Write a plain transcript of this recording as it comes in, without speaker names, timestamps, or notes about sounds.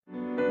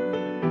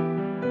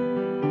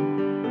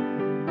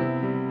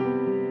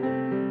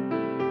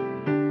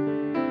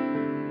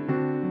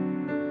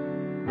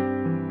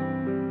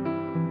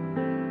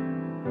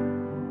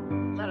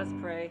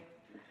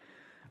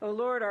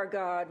our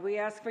God, we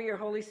ask for your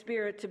Holy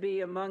Spirit to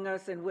be among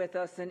us and with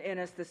us and in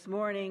us this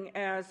morning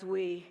as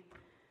we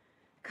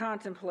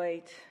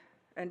contemplate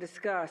and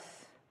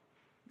discuss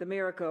the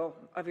miracle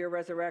of your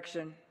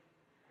resurrection.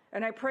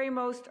 And I pray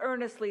most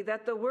earnestly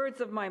that the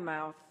words of my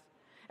mouth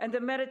and the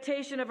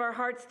meditation of our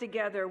hearts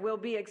together will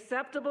be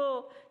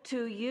acceptable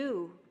to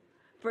you,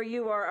 for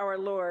you are our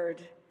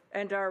Lord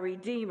and our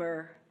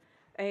Redeemer.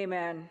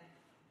 Amen.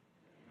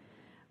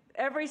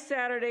 Every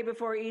Saturday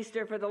before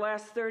Easter for the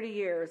last 30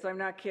 years, I'm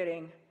not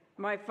kidding,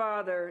 my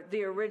father,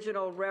 the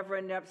original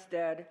Reverend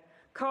Nepstead,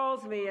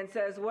 calls me and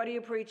says, "What are you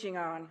preaching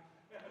on?"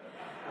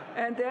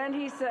 And then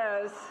he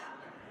says,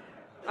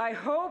 "I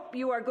hope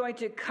you are going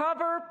to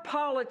cover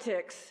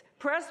politics.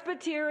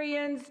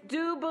 Presbyterians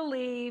do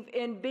believe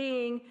in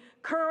being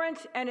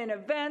current and in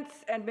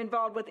events and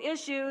involved with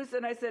issues."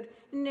 And I said,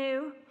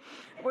 "No,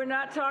 we're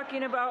not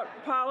talking about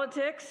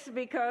politics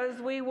because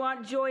we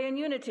want joy and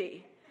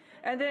unity."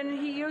 And then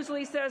he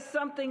usually says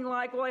something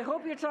like, "Well, I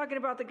hope you're talking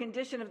about the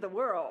condition of the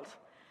world."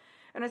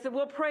 And I said,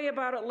 "We'll pray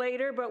about it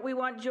later, but we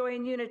want joy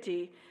and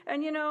unity."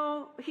 And you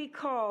know, he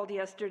called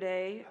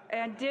yesterday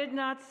and did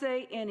not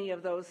say any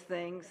of those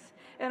things.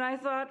 And I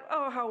thought,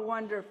 oh, how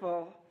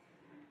wonderful.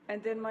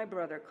 And then my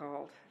brother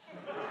called.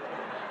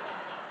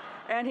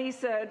 And he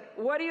said,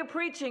 "What are you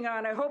preaching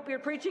on? I hope you're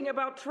preaching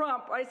about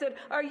Trump." I said,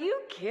 "Are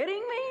you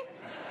kidding me?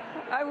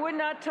 I would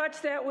not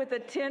touch that with a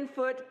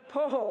 10-foot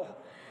pole."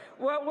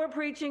 What we're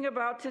preaching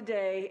about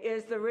today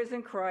is the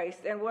risen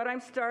Christ, and what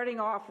I'm starting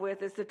off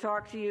with is to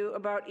talk to you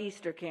about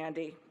Easter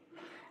candy.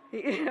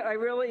 I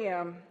really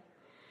am.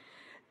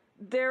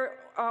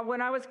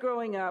 When I was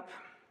growing up,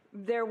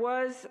 there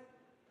was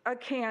a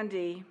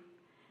candy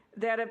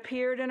that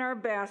appeared in our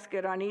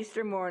basket on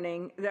Easter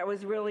morning that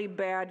was really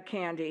bad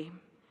candy.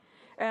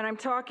 And I'm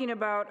talking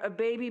about a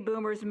baby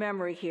boomer's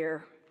memory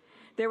here.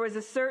 There was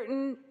a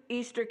certain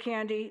Easter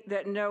candy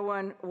that no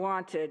one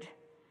wanted.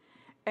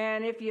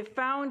 And if you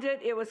found it,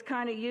 it was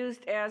kind of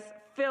used as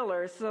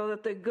filler so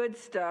that the good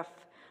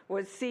stuff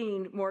was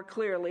seen more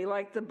clearly,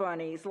 like the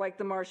bunnies, like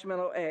the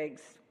marshmallow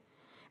eggs,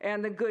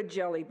 and the good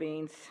jelly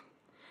beans.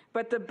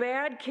 But the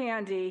bad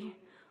candy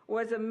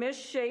was a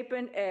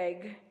misshapen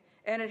egg,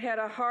 and it had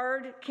a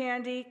hard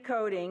candy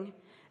coating,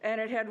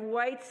 and it had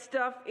white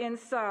stuff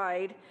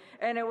inside,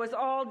 and it was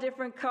all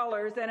different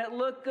colors, and it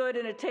looked good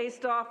and it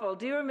tasted awful.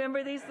 Do you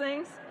remember these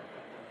things?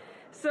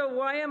 So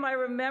why am I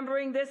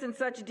remembering this in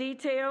such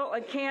detail? A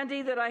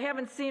candy that I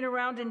haven't seen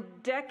around in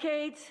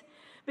decades?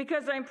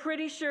 Because I'm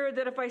pretty sure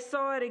that if I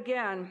saw it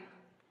again,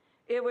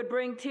 it would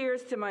bring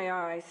tears to my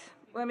eyes.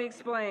 Let me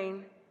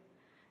explain.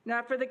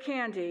 Not for the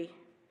candy,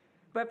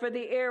 but for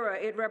the era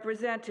it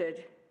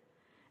represented.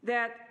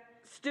 That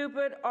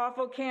stupid,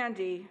 awful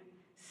candy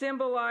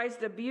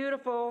symbolized a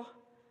beautiful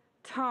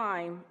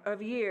time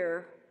of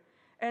year.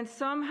 And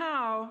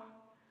somehow,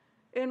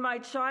 in my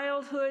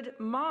childhood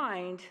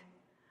mind,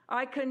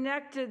 I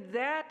connected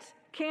that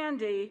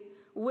candy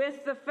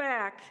with the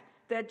fact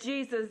that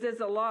Jesus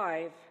is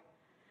alive.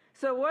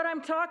 So what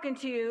I'm talking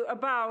to you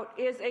about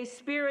is a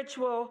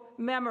spiritual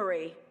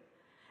memory.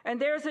 And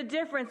there's a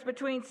difference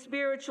between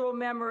spiritual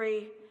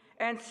memory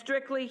and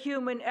strictly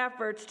human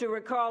efforts to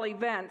recall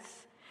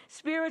events.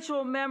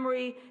 Spiritual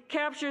memory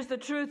captures the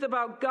truth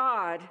about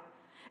God.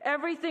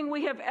 Everything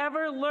we have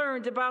ever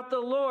learned about the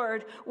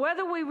Lord,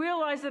 whether we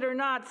realize it or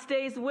not,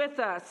 stays with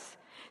us.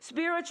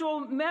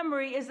 Spiritual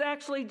memory is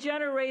actually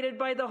generated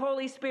by the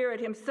Holy Spirit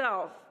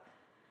himself.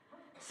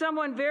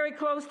 Someone very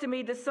close to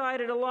me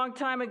decided a long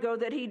time ago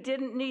that he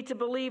didn't need to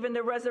believe in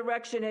the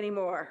resurrection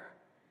anymore.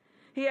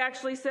 He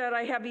actually said,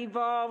 "I have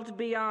evolved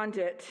beyond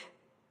it."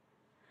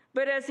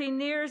 But as he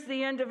nears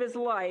the end of his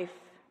life,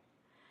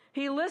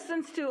 he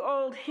listens to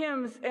old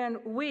hymns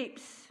and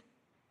weeps.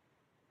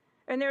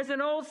 And there's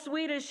an old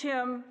Swedish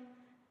hymn,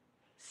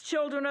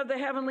 "Children of the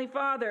Heavenly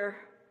Father,"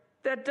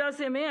 that does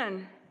him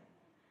in.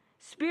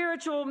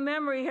 Spiritual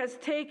memory has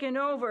taken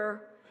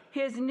over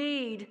his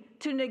need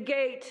to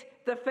negate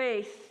the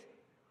faith.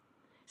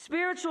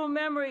 Spiritual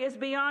memory is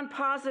beyond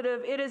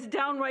positive. It is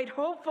downright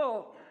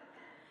hopeful.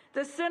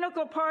 The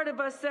cynical part of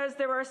us says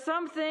there are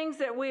some things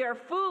that we are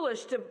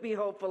foolish to be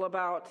hopeful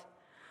about.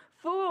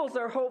 Fools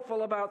are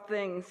hopeful about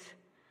things.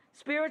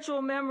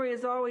 Spiritual memory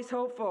is always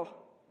hopeful.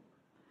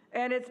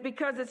 And it's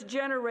because it's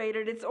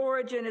generated, its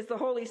origin is the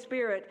Holy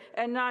Spirit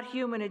and not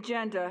human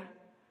agenda.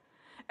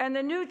 And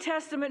the New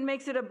Testament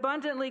makes it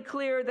abundantly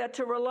clear that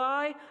to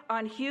rely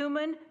on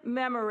human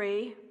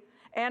memory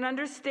and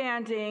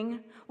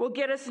understanding will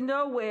get us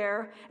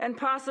nowhere and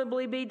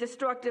possibly be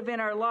destructive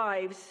in our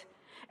lives.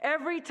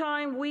 Every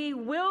time we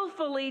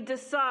willfully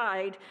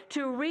decide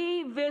to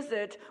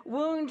revisit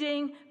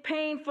wounding,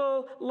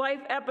 painful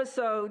life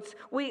episodes,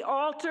 we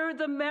alter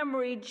the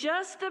memory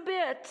just a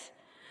bit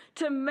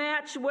to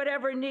match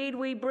whatever need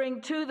we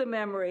bring to the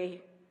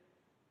memory.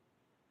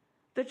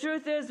 The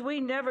truth is, we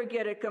never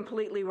get it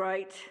completely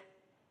right.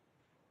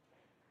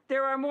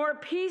 There are more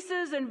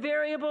pieces and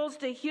variables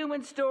to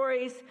human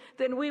stories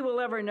than we will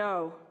ever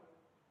know.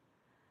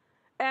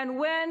 And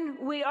when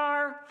we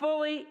are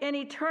fully in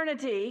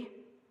eternity,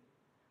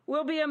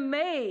 we'll be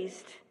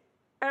amazed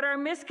at our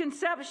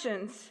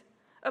misconceptions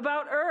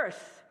about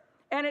earth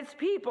and its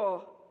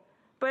people,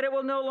 but it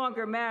will no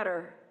longer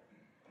matter,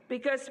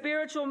 because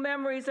spiritual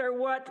memories are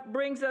what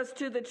brings us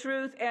to the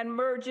truth and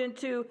merge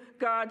into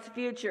God's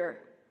future.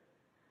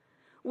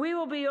 We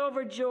will be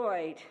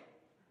overjoyed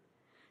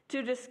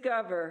to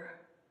discover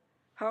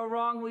how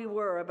wrong we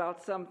were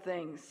about some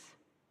things.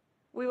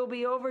 We will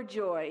be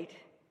overjoyed.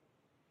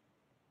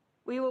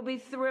 We will be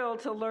thrilled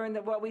to learn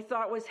that what we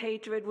thought was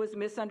hatred was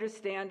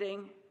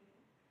misunderstanding.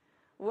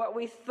 What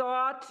we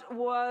thought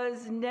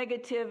was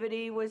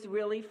negativity was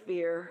really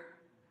fear.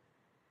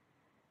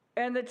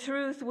 And the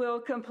truth will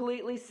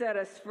completely set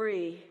us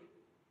free.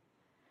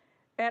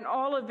 And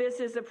all of this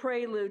is a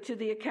prelude to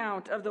the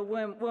account of the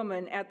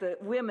women at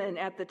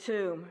the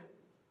tomb.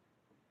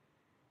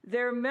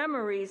 Their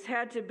memories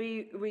had to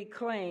be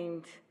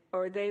reclaimed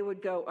or they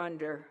would go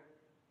under.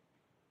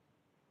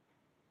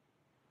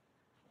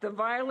 The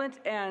violent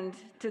end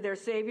to their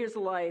Savior's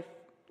life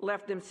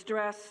left them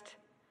stressed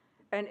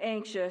and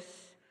anxious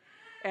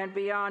and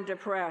beyond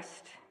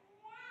depressed.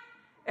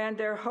 And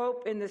their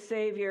hope in the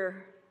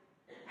Savior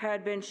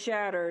had been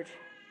shattered.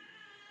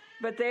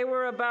 But they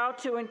were about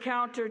to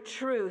encounter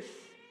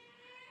truth,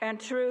 and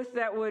truth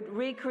that would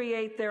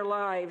recreate their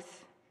lives,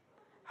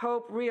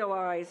 hope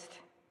realized,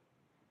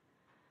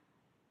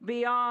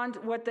 beyond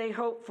what they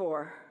hoped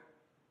for.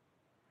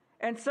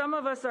 And some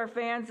of us are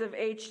fans of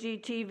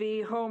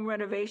HGTV home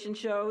renovation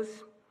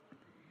shows,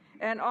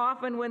 and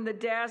often when the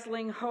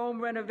dazzling home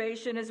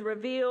renovation is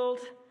revealed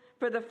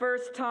for the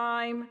first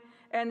time,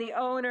 and the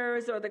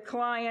owners or the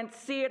clients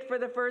see it for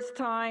the first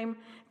time,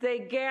 they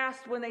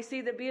gasp when they see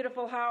the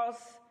beautiful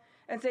house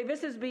and say,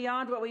 "This is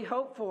beyond what we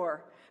hoped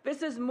for.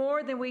 This is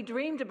more than we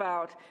dreamed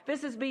about.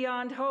 This is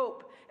beyond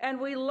hope." And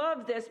we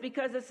love this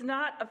because it's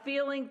not a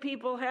feeling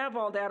people have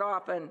all that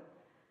often.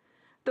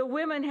 The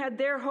women had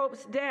their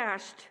hopes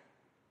dashed,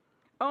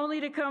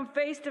 only to come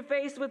face to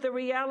face with a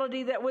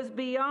reality that was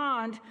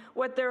beyond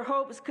what their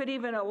hopes could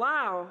even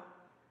allow.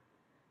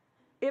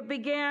 It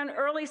began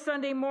early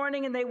Sunday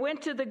morning, and they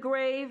went to the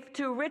grave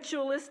to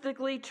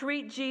ritualistically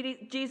treat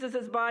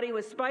Jesus' body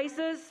with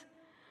spices.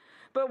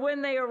 But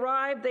when they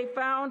arrived, they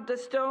found the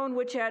stone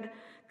which had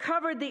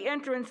covered the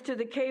entrance to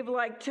the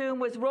cave-like tomb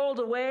was rolled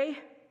away.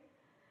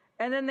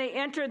 And then they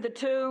entered the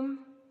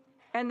tomb,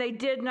 and they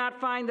did not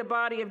find the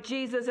body of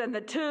Jesus, and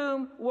the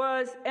tomb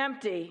was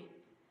empty.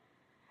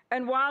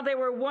 And while they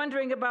were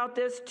wondering about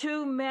this,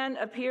 two men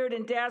appeared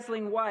in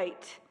dazzling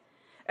white.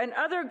 And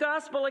other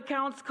gospel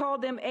accounts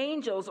called them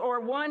angels or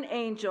one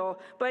angel,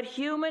 but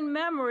human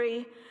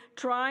memory,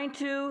 trying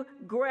to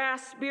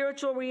grasp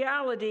spiritual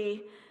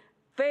reality,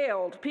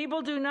 failed.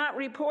 People do not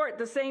report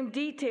the same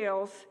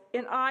details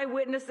in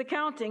eyewitness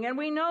accounting, and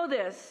we know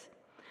this.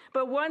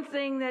 But one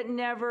thing that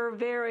never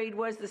varied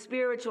was the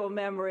spiritual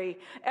memory.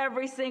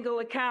 Every single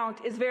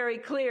account is very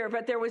clear,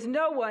 but there was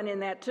no one in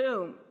that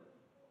tomb.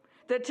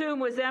 The tomb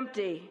was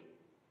empty.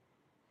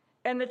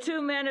 And the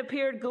two men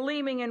appeared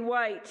gleaming in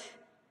white.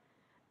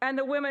 And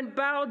the women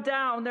bowed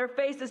down, their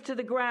faces to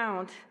the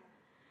ground.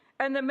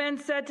 And the men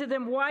said to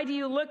them, "Why do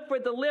you look for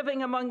the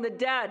living among the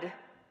dead?"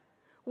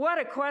 What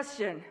a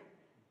question.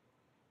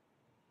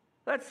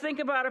 Let's think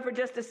about it for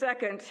just a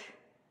second.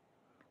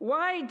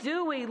 Why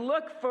do we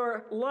look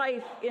for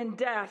life in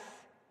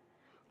death?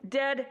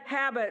 Dead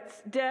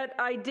habits, dead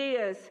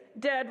ideas,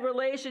 dead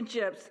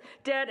relationships,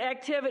 dead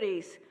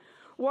activities.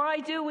 Why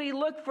do we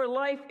look for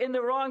life in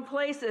the wrong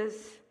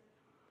places?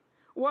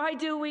 Why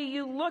do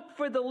you look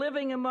for the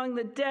living among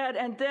the dead,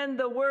 and then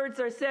the words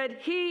are said,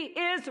 "He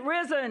is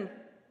risen"?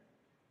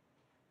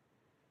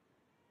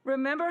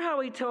 Remember how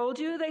he told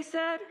you, they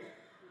said,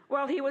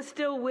 while he was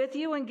still with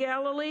you in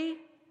Galilee,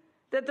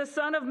 that the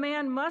Son of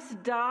Man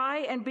must die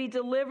and be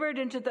delivered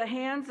into the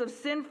hands of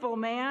sinful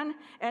man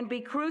and be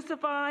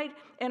crucified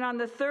and on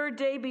the third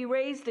day be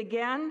raised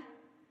again?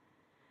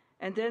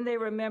 And then they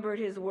remembered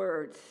his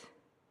words.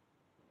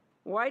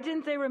 Why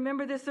didn't they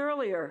remember this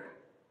earlier?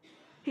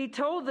 He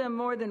told them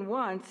more than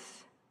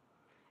once.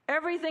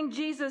 Everything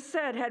Jesus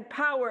said had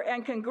power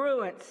and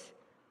congruence.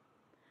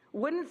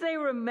 Wouldn't they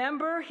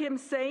remember him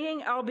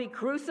saying, "I'll be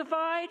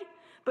crucified,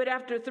 but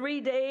after 3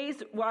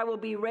 days I will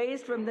be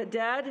raised from the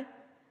dead"?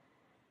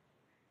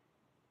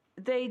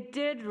 They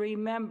did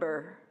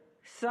remember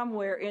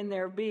somewhere in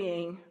their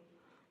being,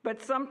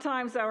 but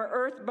sometimes our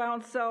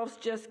earthbound selves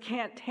just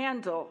can't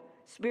handle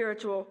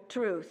spiritual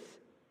truth.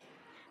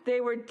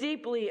 They were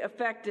deeply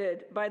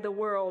affected by the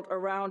world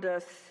around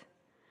us.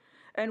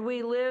 And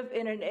we live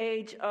in an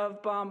age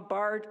of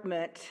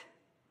bombardment,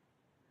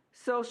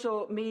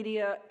 social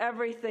media,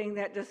 everything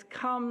that just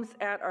comes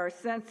at our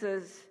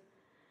senses.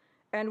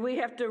 And we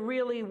have to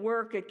really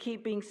work at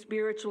keeping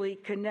spiritually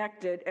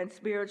connected and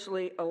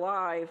spiritually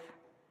alive.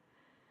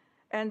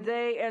 And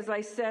they, as I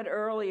said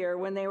earlier,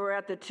 when they were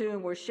at the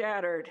tomb, were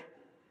shattered.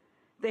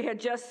 They had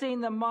just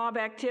seen the mob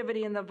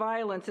activity and the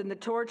violence and the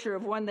torture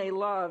of one they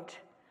loved.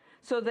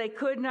 So they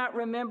could not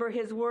remember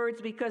his words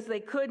because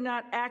they could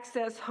not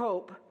access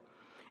hope.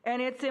 And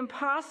it's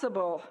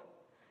impossible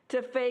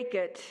to fake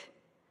it,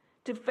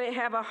 to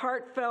have a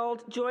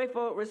heartfelt,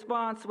 joyful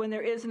response when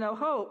there is no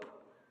hope.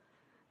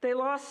 They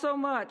lost so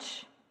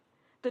much.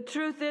 The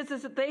truth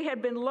is that they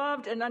had been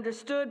loved and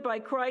understood by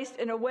Christ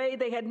in a way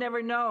they had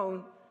never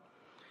known.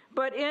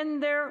 But in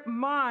their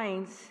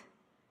minds,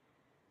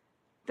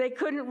 they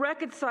couldn't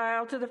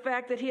reconcile to the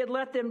fact that he had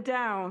let them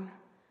down.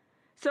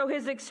 So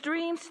his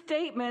extreme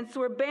statements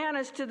were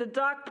banished to the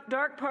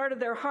dark part of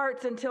their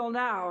hearts until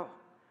now,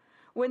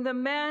 when the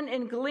men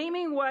in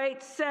gleaming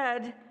white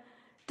said,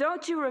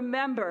 "Don't you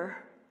remember?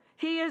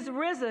 He is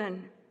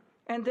risen."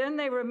 And then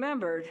they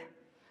remembered,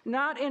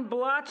 not in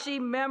blotchy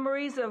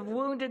memories of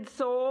wounded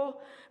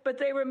soul, but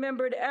they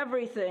remembered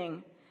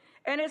everything.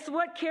 And it's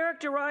what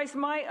characterized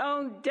my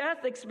own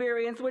death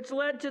experience, which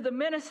led to the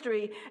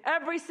ministry.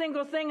 Every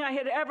single thing I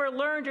had ever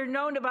learned or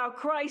known about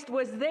Christ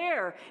was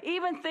there,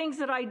 even things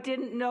that I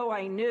didn't know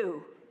I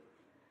knew.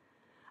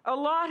 A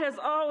lot has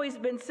always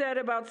been said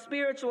about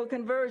spiritual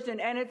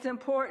conversion, and it's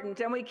important,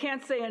 and we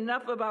can't say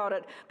enough about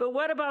it. But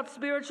what about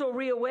spiritual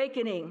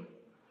reawakening?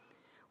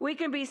 We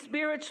can be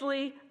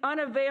spiritually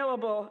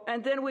unavailable,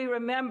 and then we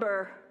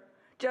remember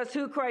just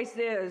who Christ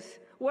is,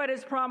 what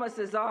his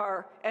promises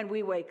are, and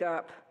we wake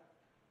up.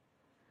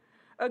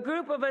 A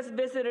group of us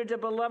visited a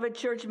beloved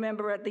church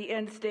member at the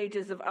end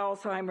stages of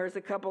Alzheimer's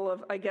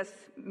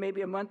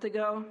maybe a month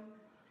ago.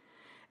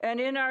 And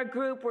in our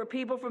group were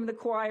people from the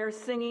choir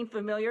singing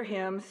familiar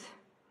hymns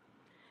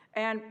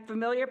and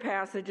familiar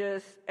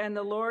passages and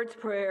the Lord's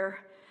Prayer.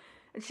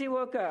 And she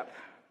woke up,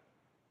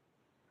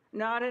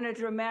 not in a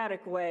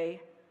dramatic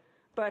way,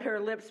 but her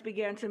lips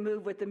began to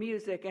move with the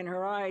music and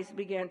her eyes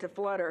began to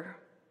flutter.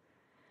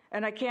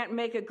 And I can't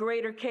make a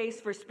greater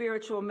case for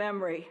spiritual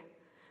memory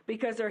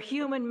because her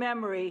human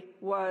memory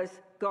was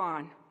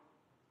gone.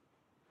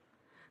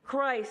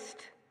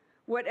 Christ,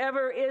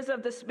 whatever is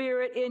of the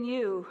Spirit in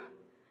you,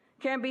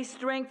 can be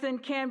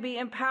strengthened, can be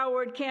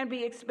empowered, can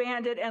be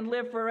expanded, and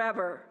live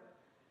forever.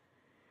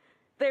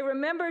 They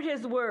remembered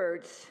his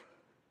words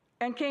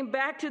and came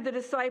back to the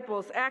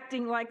disciples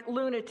acting like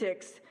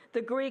lunatics.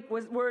 The Greek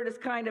word is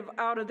kind of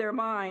out of their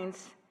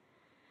minds.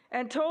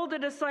 And told the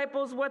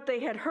disciples what they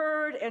had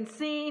heard and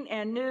seen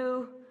and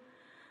knew.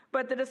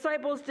 But the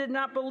disciples did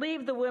not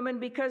believe the women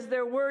because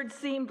their words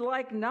seemed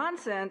like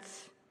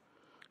nonsense.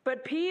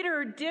 But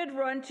Peter did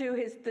run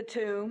to the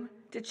tomb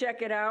to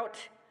check it out,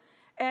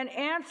 and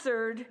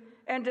answered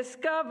and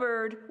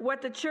discovered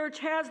what the church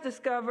has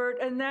discovered,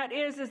 and that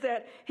is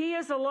that he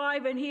is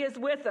alive and he is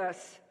with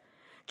us.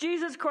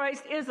 Jesus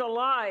Christ is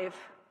alive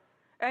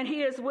and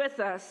he is with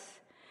us.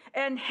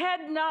 And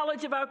head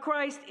knowledge about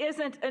Christ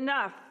isn't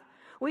enough.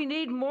 We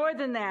need more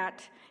than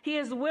that. He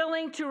is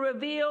willing to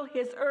reveal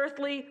his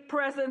earthly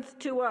presence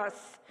to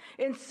us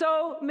in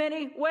so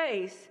many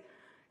ways,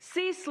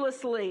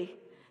 ceaselessly.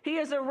 He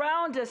is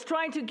around us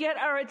trying to get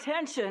our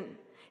attention.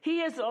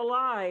 He is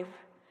alive.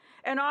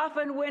 And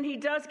often when he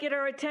does get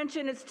our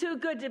attention, it's too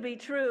good to be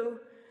true.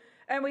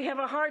 And we have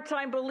a hard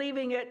time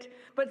believing it,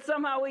 but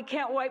somehow we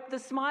can't wipe the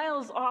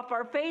smiles off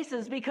our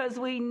faces because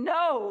we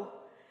know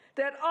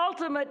that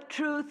ultimate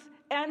truth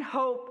and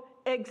hope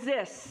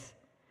exists.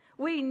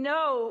 We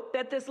know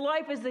that this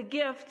life is a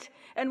gift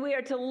and we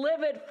are to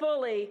live it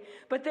fully,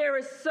 but there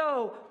is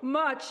so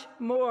much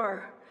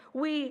more.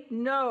 We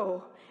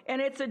know,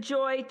 and it's a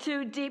joy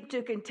too deep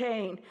to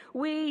contain.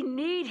 We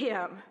need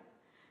him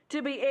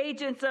to be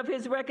agents of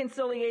his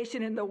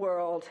reconciliation in the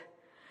world.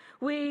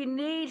 We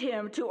need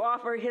him to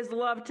offer his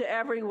love to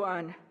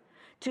everyone,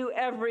 to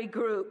every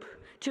group,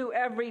 to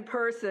every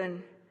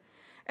person.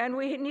 And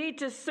we need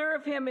to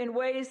serve him in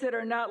ways that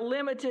are not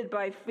limited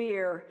by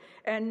fear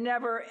and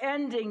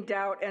never-ending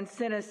doubt and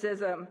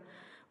cynicism.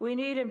 We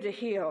need him to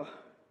heal.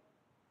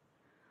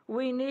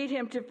 We need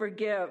him to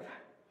forgive.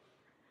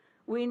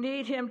 We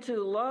need him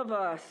to love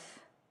us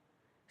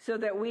so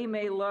that we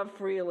may love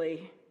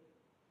freely.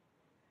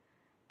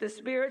 The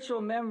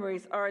spiritual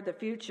memories are the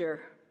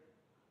future.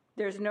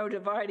 There's no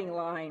dividing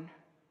line.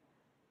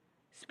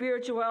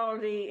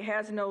 Spirituality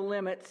has no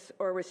limits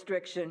or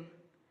restriction.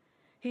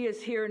 He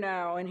is here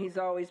now, and he's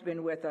always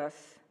been with us.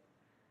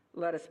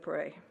 Let us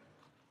pray.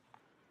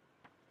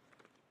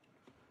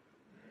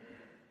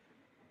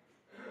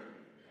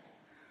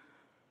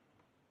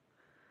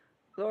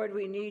 Lord,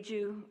 we need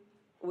you.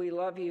 We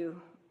love you.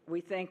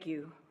 We thank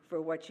you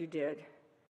for what you did.